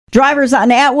Drivers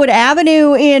on Atwood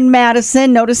Avenue in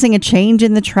Madison noticing a change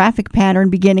in the traffic pattern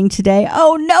beginning today.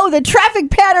 Oh no, the traffic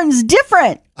pattern's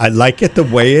different. I like it the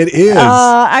way it is.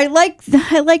 I like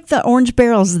the orange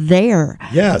barrels there.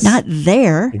 Yes. Not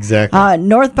there. Exactly.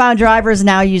 Northbound drivers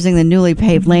now using the newly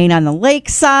paved lane on the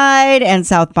lakeside, and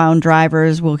southbound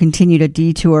drivers will continue to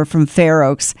detour from Fair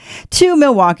Oaks to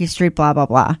Milwaukee Street, blah, blah,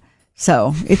 blah.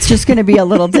 So it's just going to be a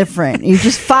little different. You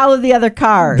just follow the other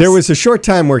cars. There was a short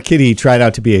time where Kitty tried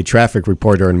out to be a traffic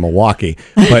reporter in Milwaukee,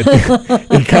 but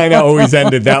it kind of always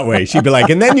ended that way. She'd be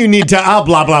like, and then you need to,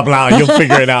 blah, blah, blah. You'll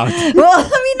figure it out. Well,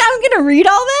 I mean, I'm going to read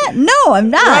all that? No, I'm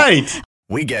not. Right.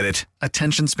 We get it.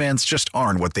 Attention spans just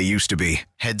aren't what they used to be.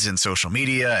 Heads in social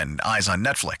media and eyes on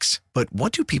Netflix. But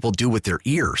what do people do with their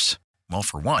ears? Well,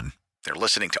 for one, they're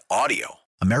listening to audio.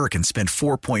 Americans spend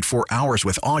 4.4 hours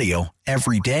with audio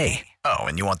every day. Oh,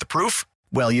 and you want the proof?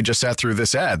 Well, you just sat through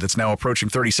this ad that's now approaching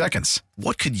 30 seconds.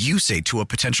 What could you say to a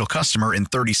potential customer in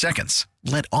 30 seconds?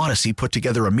 Let Odyssey put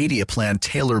together a media plan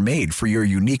tailor-made for your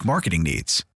unique marketing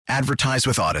needs. Advertise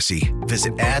with Odyssey.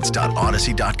 Visit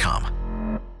ads.odyssey.com.